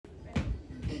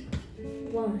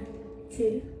1,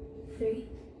 2, 3,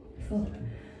 4.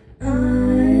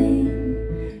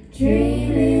 I'm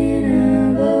dreaming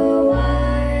of a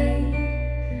white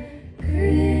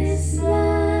Christmas.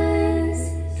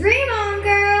 Dream on,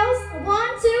 girls! 1,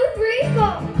 2, 3,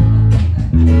 4.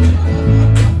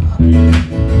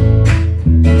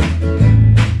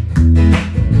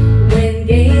 When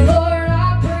Gaylord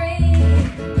Opry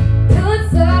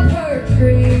puts up her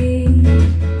tree,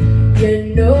 you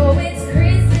know it's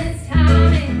Christmas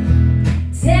time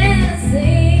in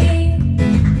Tennessee.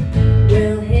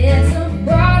 We'll head to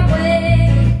Broadway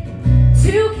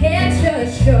to catch a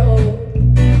show.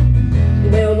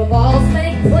 Will the Vols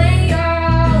make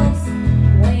playoffs?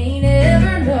 We ain't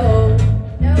ever know.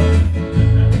 No.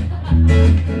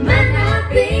 Might not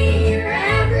be your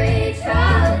average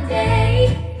holiday,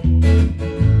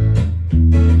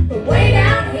 but way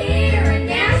down here in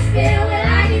Nashville, we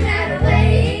like it that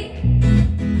way.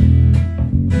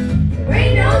 There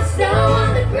ain't no snow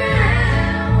on the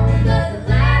ground, but the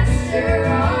lights sure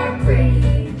are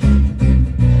pretty.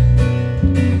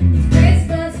 It's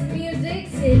Christmas in Music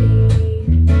City.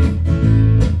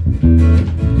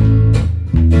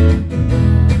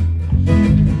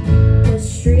 The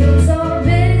streets are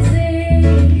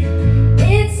busy,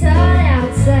 it's hot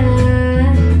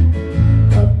outside.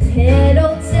 A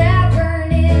pedal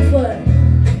tavern is what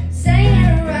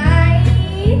saying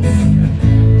right.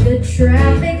 The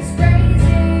traffic